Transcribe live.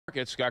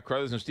It's Scott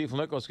Crothers and Stifel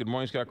Nicholas. Good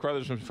morning, Scott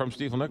Crothers from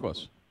Stifel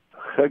Nicholas.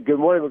 Good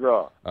morning,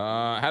 McGraw.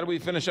 How did we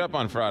finish up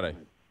on Friday?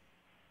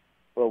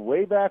 Well,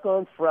 way back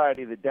on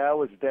Friday, the Dow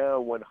was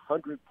down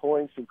 100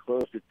 points and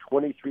closed at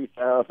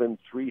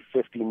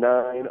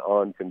 23,359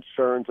 on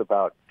concerns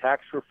about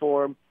tax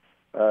reform.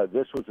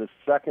 This was the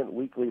second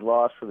weekly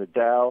loss for the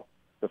Dow.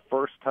 The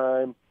first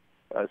time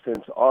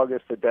since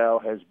August, the Dow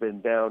has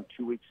been down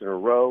 2 weeks in a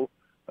row.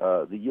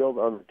 The yield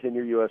on the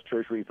 10-year U.S.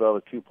 Treasury fell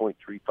to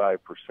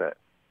 2.35%.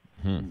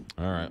 All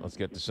right, let's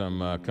get to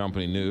some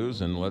company news,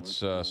 and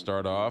let's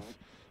start off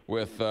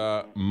with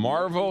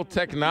Marvell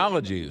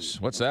Technologies.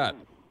 What's that?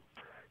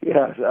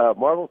 Yes,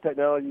 Marvell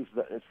Technologies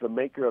is the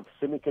maker of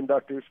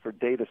semiconductors for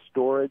data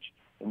storage,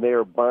 and they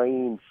are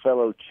buying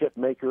fellow chip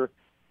maker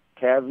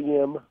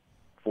Cavium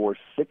for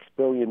 $6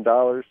 billion.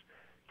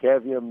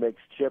 Cavium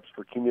makes chips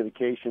for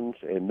communications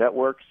and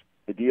networks.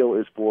 The deal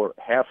is for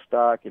half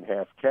stock and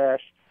half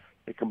cash.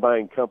 The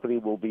combined company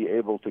will be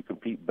able to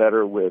compete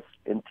better with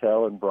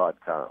Intel and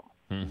Broadcom.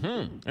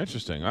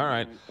 Interesting. All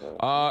right.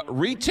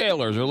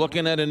 Retailers are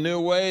looking at a new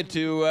way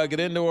to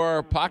get into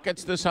our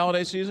pockets this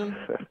holiday season?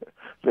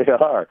 They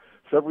are.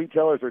 Some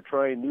retailers are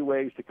trying new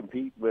ways to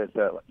compete with,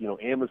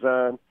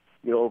 Amazon,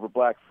 over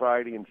Black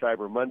Friday and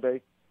Cyber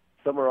Monday.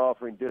 Some are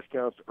offering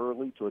discounts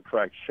early to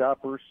attract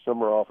shoppers.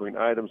 Some are offering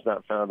items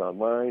not found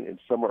online, and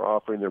some are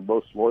offering their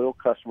most loyal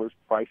customers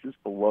prices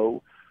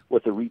below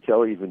what the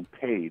retailer even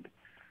paid.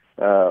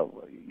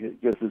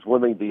 This is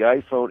one thing. The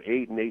iPhone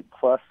 8 and 8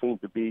 Plus seem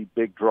to be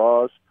big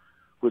draws,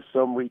 with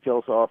some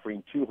retailers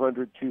offering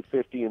 $200,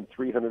 $250, and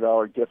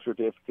 $300 gift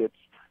certificates,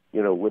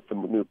 with the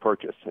new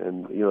purchase.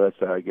 And,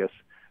 that's, I guess,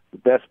 the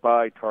Best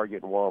Buy,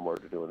 Target, and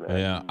Walmart are doing that.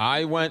 Yeah.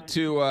 I went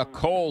to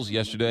Kohl's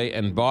yesterday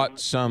and bought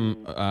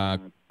some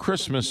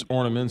Christmas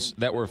ornaments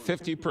that were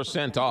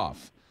 50%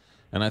 off.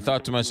 And I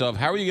thought to myself,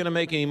 how are you going to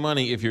make any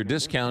money if you're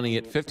discounting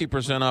it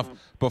 50% off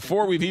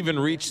before we've even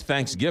reached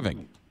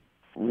Thanksgiving?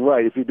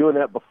 Right, if you're doing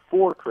that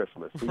before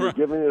Christmas, so you're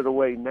giving it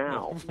away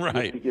now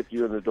right, just to get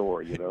you in the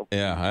door, Yeah,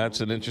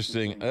 that's an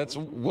interesting.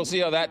 We'll see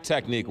how that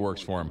technique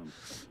works for them.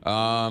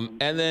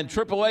 And then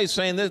AAA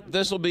saying that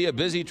this will be a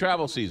busy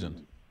travel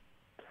season.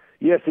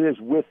 Yes, it is.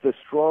 With the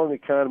strong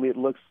economy, it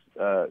looks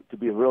to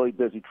be a really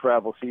busy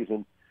travel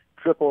season.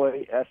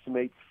 AAA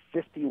estimates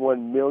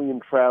 51 million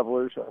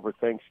travelers over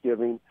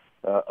Thanksgiving,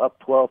 up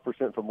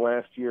 12% from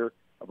last year.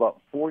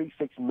 About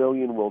 46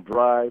 million will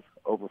drive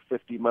over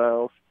 50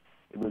 miles.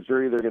 In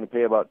Missouri, they're going to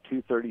pay about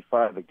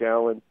 $2.35 a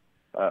gallon.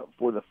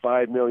 For the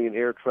 5 million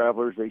air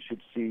travelers, they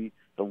should see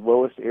the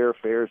lowest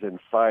airfares in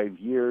 5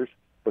 years,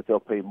 but they'll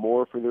pay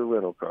more for their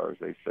rental cars,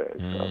 they say.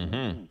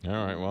 So.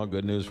 All right, well,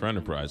 good news for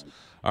Enterprise.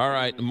 All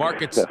right,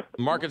 markets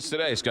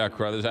today, Scott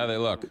Crothers, how they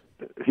look?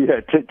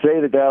 Yeah,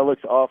 today the Dow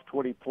looks off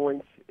 20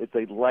 points. It's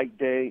a light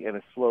day and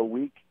a slow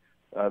week.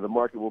 The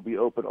market will be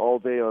open all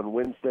day on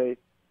Wednesday,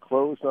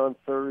 closed on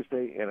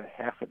Thursday, and a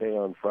half a day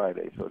on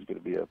Friday. So it's going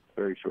to be a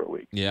very short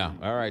week. Yeah.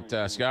 All right,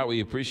 Scott,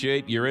 we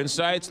appreciate your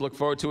insights. Look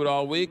forward to it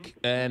all week,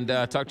 and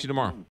talk to you tomorrow.